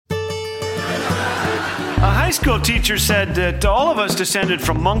A high school teacher said that all of us descended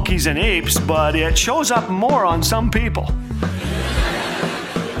from monkeys and apes, but it shows up more on some people.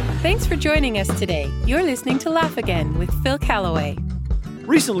 Thanks for joining us today. You're listening to Laugh Again with Phil Callaway.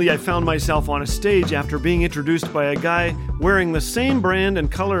 Recently, I found myself on a stage after being introduced by a guy wearing the same brand and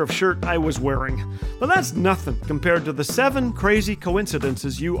color of shirt I was wearing. But that's nothing compared to the 7 crazy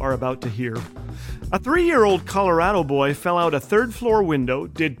coincidences you are about to hear. A 3-year-old Colorado boy fell out a 3rd-floor window,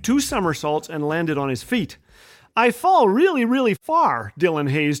 did 2 somersaults, and landed on his feet. "I fall really, really far," Dylan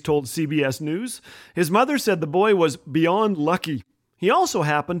Hayes told CBS News. His mother said the boy was beyond lucky. He also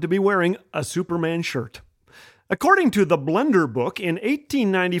happened to be wearing a Superman shirt. According to the Blender Book, in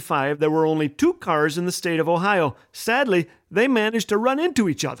 1895, there were only 2 cars in the state of Ohio. Sadly, they managed to run into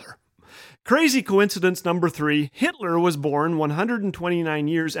each other. Crazy coincidence number 3, Hitler was born 129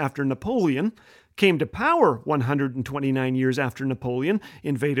 years after Napoleon, came to power 129 years after Napoleon,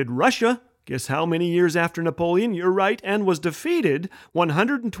 invaded Russia, guess how many years after Napoleon? You're right, and was defeated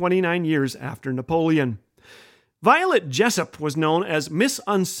 129 years after Napoleon. Violet Jessup was known as Miss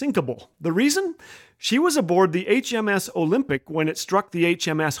Unsinkable. The reason? She was aboard the HMS Olympic when it struck the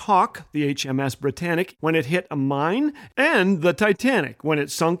HMS Hawke, the HMS Britannic, when it hit a mine, and the Titanic when it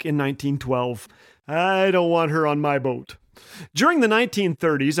sunk in 1912. I don't want her on my boat. During the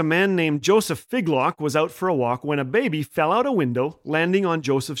 1930s, a man named Joseph Figlock was out for a walk when a baby fell out a window, landing on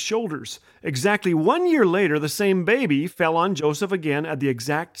Joseph's shoulders. Exactly 1 year later, the same baby fell on Joseph again at the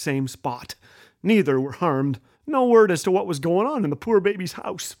exact same spot. Neither were harmed. No word as to what was going on in the poor baby's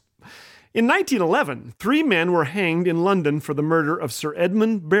house. In 1911, 3 men were hanged in London for the murder of Sir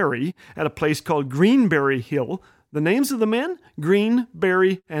Edmund Berry at a place called Greenberry Hill. The names of the men? Green,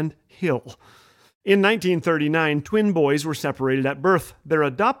 Berry, and Hill. In 1939, twin boys were separated at birth. Their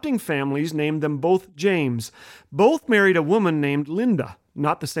adopting families named them both James. Both married a woman named Linda.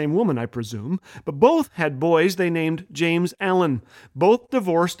 Not the same woman, I presume, but both had boys they named James Allen. Both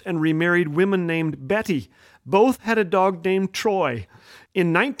divorced and remarried women named Betty. Both had a dog named Troy.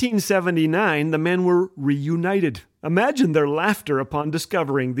 In 1979, the men were reunited. Imagine their laughter upon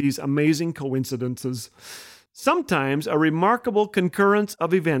discovering these amazing coincidences. Sometimes a remarkable concurrence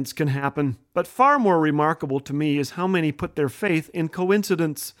of events can happen, but far more remarkable to me is how many put their faith in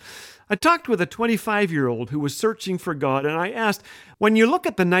coincidence. I talked with a 25-year-old who was searching for God, and I asked, "When you look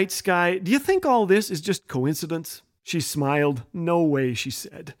at the night sky, do you think all this is just coincidence?" She smiled. "No way," she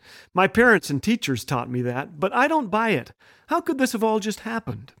said. "My parents and teachers taught me that, but I don't buy it. How could this have all just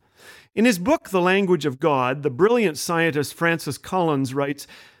happened?" In his book, The Language of God, the brilliant scientist Francis Collins writes,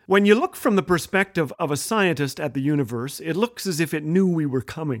 "When you look from the perspective of a scientist at the universe, it looks as if it knew we were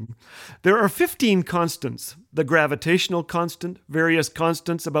coming. There are 15 constants, the gravitational constant, various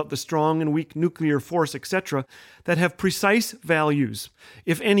constants about the strong and weak nuclear force, etc., that have precise values.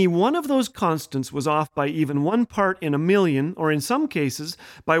 If any one of those constants was off by even 1 part in a million, or in some cases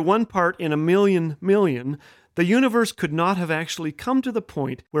by 1 part in a million, the universe could not have actually come to the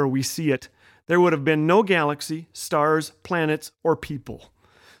point where we see it. There would have been no galaxy, stars, planets, or people."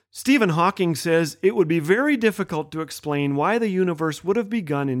 Stephen Hawking says it would be very difficult to explain why the universe would have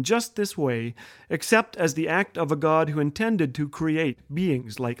begun in just this way, except as the act of a God who intended to create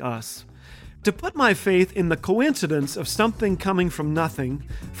beings like us. To put my faith in the coincidence of something coming from nothing,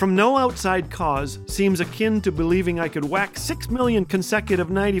 from no outside cause, seems akin to believing I could whack 6 million consecutive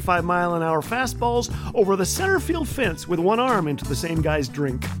 95-mile-an-hour fastballs over the center field fence with one arm into the same guy's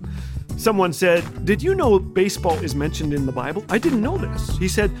drink. Someone said, "Did you know baseball is mentioned in the Bible?" "I didn't know this." He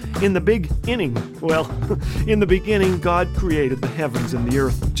said, "In the big inning." Well, in the beginning, God created the heavens and the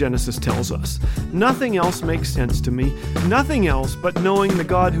earth, Genesis tells us. Nothing else makes sense to me. Nothing else but knowing the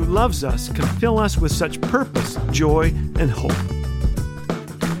God who loves us can fill us with such purpose, joy, and hope.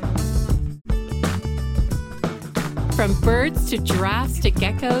 From birds to giraffes to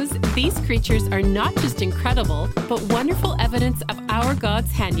geckos, these creatures are not just incredible, but wonderful evidence of our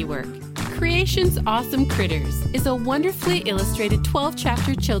God's handiwork. Creation's Awesome Critters is a wonderfully illustrated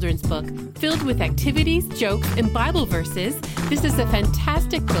 12-chapter children's book filled with activities, jokes, and Bible verses. This is a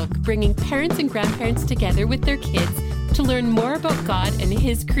fantastic book bringing parents and grandparents together with their kids to learn more about God and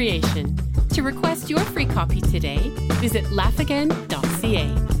His creation. To request your free copy today, visit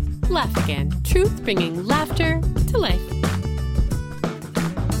laughagain.ca. Laugh Again, truth bringing laughter to life.